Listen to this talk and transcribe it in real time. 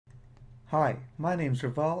Hi, my name's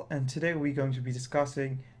Raval and today we're going to be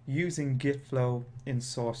discussing using Git Flow in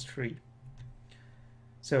SourceTree.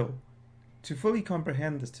 So, to fully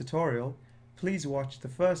comprehend this tutorial, please watch the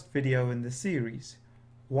first video in the series,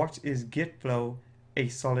 What is Git Flow? A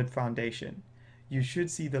Solid Foundation. You should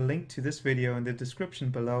see the link to this video in the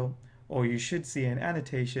description below, or you should see an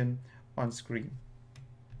annotation on screen.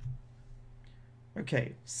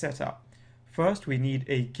 Okay, setup. First we need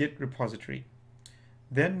a Git repository.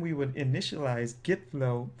 Then we would initialize Git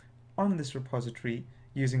Flow on this repository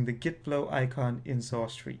using the Git Flow icon in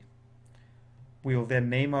SourceTree. We will then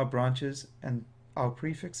name our branches and our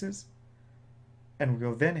prefixes, and we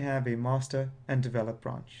will then have a master and develop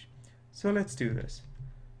branch. So let's do this.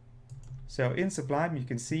 So in Sublime you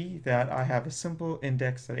can see that I have a simple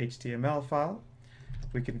index.html file.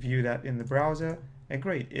 We can view that in the browser, and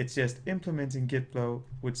great, it's just implementing Git Flow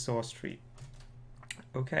with SourceTree.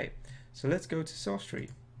 Okay. So let's go to SourceTree.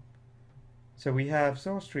 So we have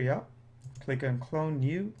SourceTree up, click on Clone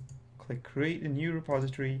New, click Create a New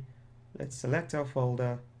Repository, let's select our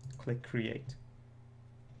folder, click Create.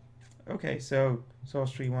 Okay, so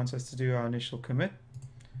SourceTree wants us to do our initial commit.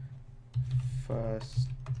 First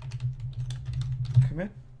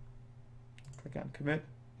commit, click on Commit.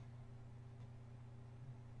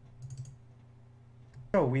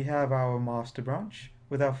 So we have our master branch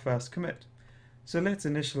with our first commit. So let's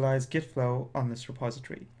initialize Git Flow on this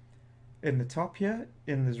repository. In the top here,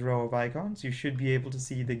 in this row of icons, you should be able to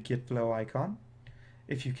see the Git Flow icon.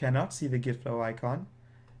 If you cannot see the Git Flow icon,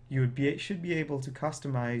 you should be able to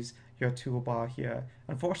customize your toolbar here.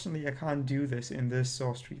 Unfortunately, I can't do this in this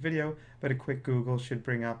SourceTree video, but a quick Google should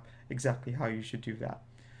bring up exactly how you should do that.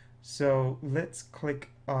 So let's click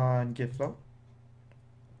on Git Flow.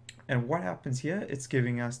 And what happens here, it's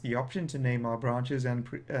giving us the option to name our branches and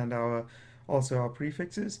also our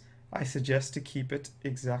prefixes. I suggest to keep it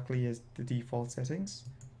exactly as the default settings.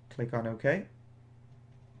 Click on OK.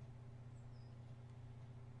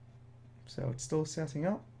 So it's still setting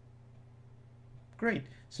up. Great.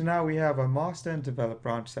 So now we have our master and develop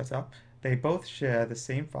branch set up. They both share the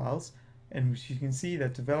same files, and you can see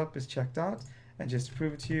that develop is checked out. And just to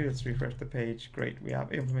prove it to you, let's refresh the page. Great. We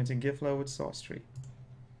have implementing Git Flow with SourceTree.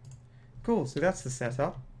 Cool. So that's the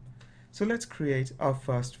setup. So let's create our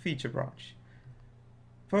first feature branch.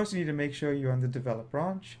 First, you need to make sure you're on the develop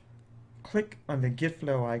branch. Click on the Git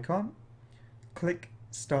Flow icon. Click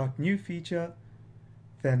Start New Feature.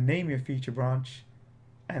 Then name your feature branch.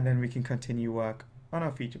 And then we can continue work on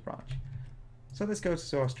our feature branch. So let's go to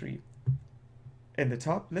SourceTree. In the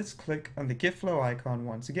top, let's click on the Git Flow icon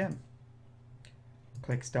once again.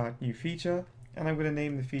 Click Start New Feature. And I'm going to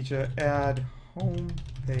name the feature Add Home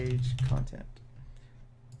Page Content.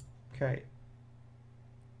 Okay.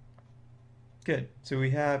 Good. So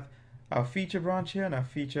we have our feature branch here and our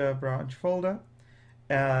feature branch folder,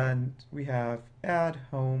 and we have add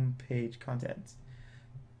home page contents.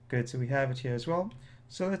 Good. So we have it here as well.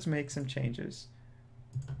 So let's make some changes.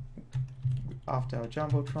 After our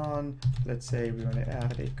Jumbotron, let's say we want to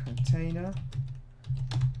add a container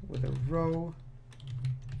with a row,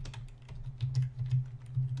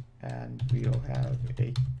 and we'll have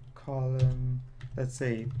a column. Let's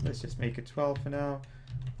just make it 12 for now.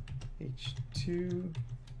 H2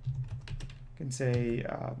 can say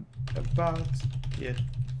about Git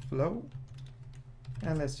Flow,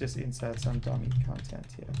 and let's just insert some dummy content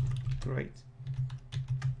here. Great.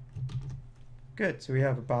 Good. So we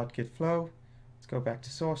have about Git Flow. Let's go back to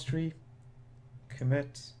SourceTree.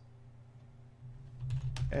 Commit.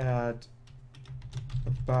 Add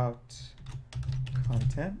about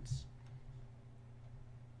content.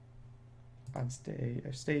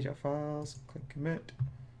 Stage our files. Click commit.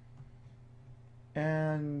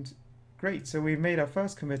 And great, so we've made our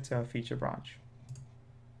first commit to our feature branch.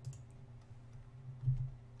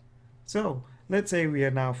 So let's say we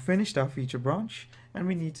are now finished our feature branch and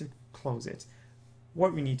we need to close it.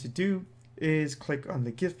 What we need to do is click on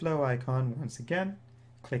the Git Flow icon once again,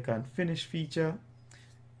 click on Finish Feature.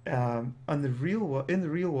 In the real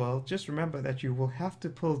world, just remember that you will have to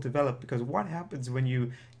pull develop, because what happens when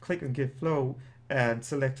you click on Git Flow and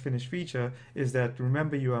select Finish Feature is that,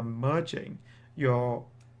 remember, you are merging your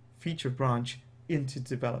feature branch into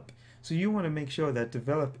develop. So you want to make sure that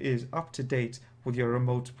develop is up to date with your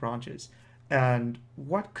remote branches. And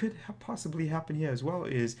what could possibly happen here as well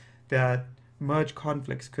is that merge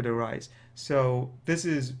conflicts could arise. So this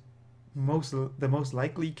is the most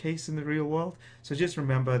likely case in the real world. So just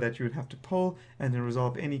remember that you would have to pull and then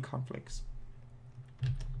resolve any conflicts.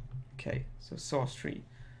 Okay, so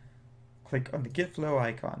click on the Git Flow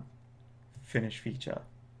icon, Finish Feature.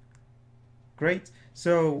 Great.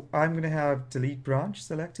 So I'm going to have delete branch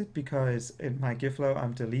selected because in my Git flow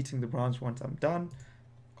I'm deleting the branch once I'm done.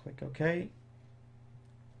 Click OK.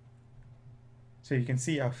 So you can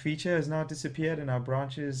see our feature has now disappeared in our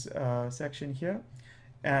branches section here.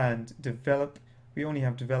 And develop, we only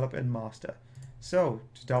have develop and master. So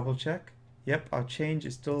to double check, yep, our change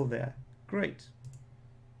is still there. Great.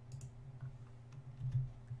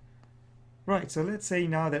 Right, so let's say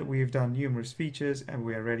now that we've done numerous features and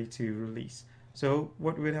we are ready to release. So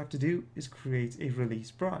what we'd have to do is create a release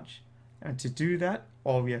branch. And to do that,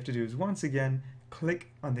 all we have to do is once again, click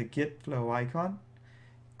on the Git Flow icon,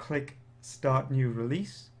 click Start New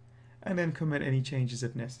Release, and then commit any changes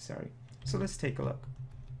if necessary. So let's take a look.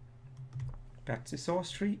 Back to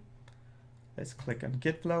SourceTree. Let's click on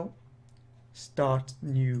Git Flow, Start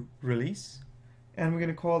New Release, and we're going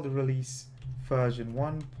to call the release version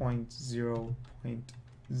 1.0.0.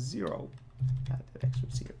 Add the extra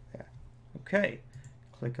zero there. Okay,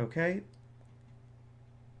 click OK.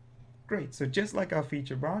 Great, so just like our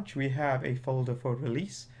feature branch, we have a folder for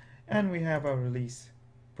release, and we have our release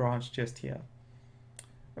branch just here.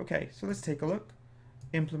 Okay, so let's take a look.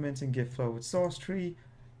 Implementing Git Flow with SourceTree,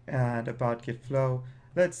 and about Git Flow,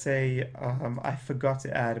 let's say I forgot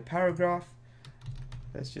to add a paragraph.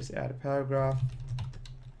 Let's just add a paragraph.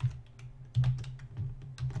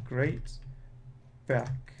 Great.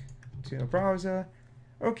 Back to the browser.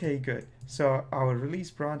 Okay, good. So our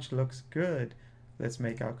release branch looks good. Let's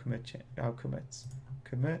make our commits.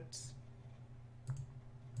 Commit.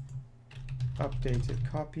 Updated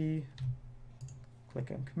copy.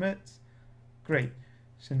 Click on commit. Great.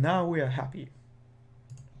 So now we are happy.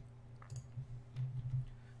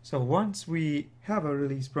 So once we have a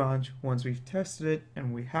release branch, once we've tested it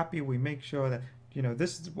and we're happy, we make sure that,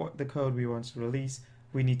 this is what the code we want to release.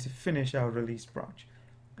 We need to finish our release branch.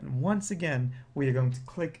 And once again, we are going to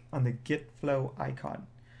click on the Git Flow icon.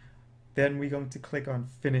 Then we're going to click on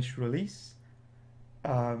Finish Release.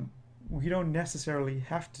 We don't necessarily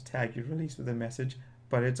have to tag your release with a message,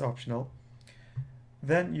 but it's optional.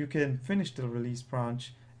 Then you can finish the release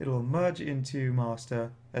branch. It will merge into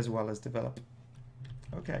master as well as develop.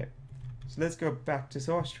 Okay, so let's go back to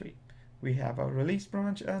SourceTree. We have our release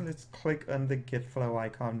branch, and let's click on the Git Flow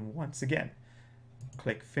icon once again.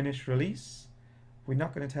 Click Finish Release. We're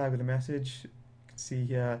not going to tag with a message. You can see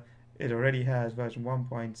here it already has version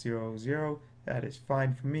 1.00. That is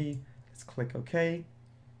fine for me. Let's click OK.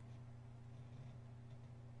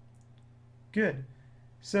 Good.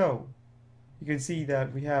 So you can see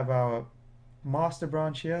that we have our master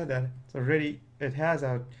branch here that it has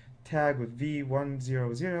our tag with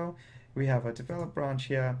v100. We have a develop branch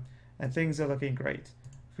here, and things are looking great.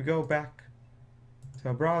 If we go back to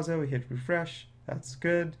our browser, we hit refresh. That's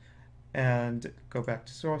good. And go back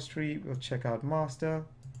to SourceTree. We'll check out master.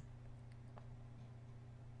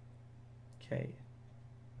 Okay.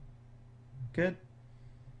 Good.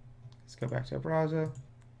 Let's go back to our browser.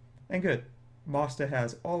 And good. Master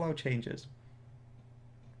has all our changes.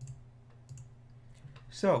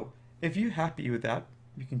 So if you're happy with that,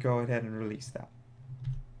 you can go ahead and release that.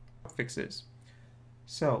 Fixes.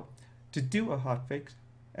 So to do a hotfix,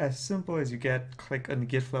 as simple as you get, click on the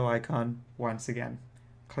Git Flow icon once again.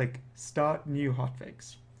 Click Start New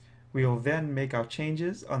Hotfix. We will then make our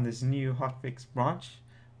changes on this new hotfix branch.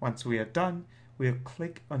 Once we are done, we'll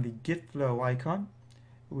click on the Git Flow icon.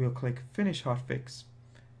 We'll click Finish Hotfix,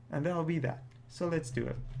 and that'll be that. So let's do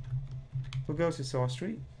it. We'll go to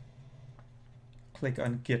SourceTree, click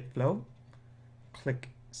on Git Flow,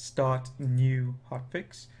 click Start New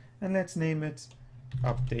Hotfix, and let's name it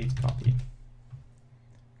Update Copy.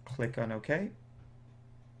 Click on OK.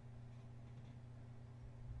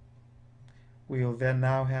 We'll then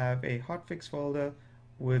now have a hotfix folder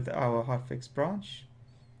with our hotfix branch.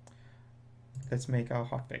 Let's make our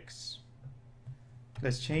hotfix.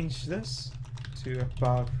 Let's change this to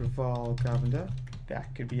about Revolve Governor.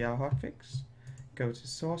 That could be our hotfix. Go to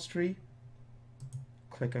SourceTree,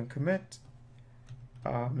 click on commit.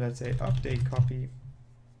 Let's say update copy,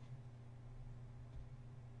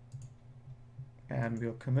 and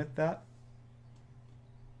we'll commit that.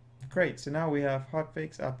 Great, so now we have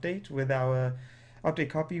hotfix update with our update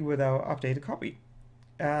copy with our updated copy.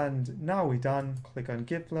 And now we're done. Click on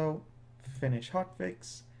Git Flow, finish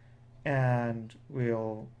hotfix, and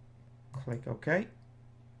we'll click OK.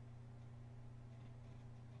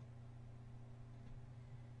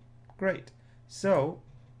 Great, so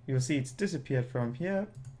you'll see it's disappeared from here.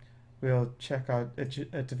 We'll check out,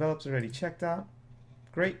 it develops already checked out.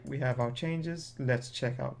 Great, we have our changes. Let's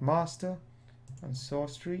check out master on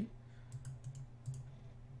SourceTree.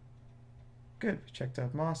 Good, we checked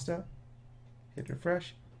out master, hit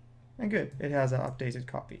refresh, And good, it has an updated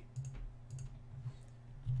copy.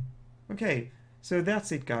 Okay, so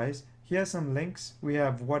that's it guys. Here's some links. We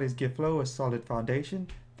have What is Git Flow, a solid foundation.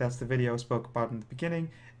 That's the video I spoke about in the beginning,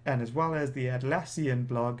 and as well as the Atlassian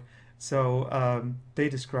blog. So they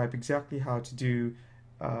describe exactly how to do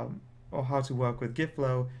or how to work with Git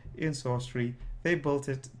Flow in SourceTree. They built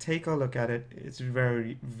it. Take a look at it. It's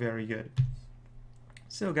very, very good.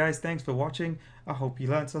 So guys, thanks for watching. I hope you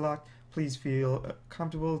learned a lot. Please feel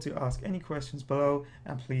comfortable to ask any questions below,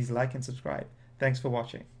 and please like and subscribe. Thanks for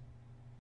watching.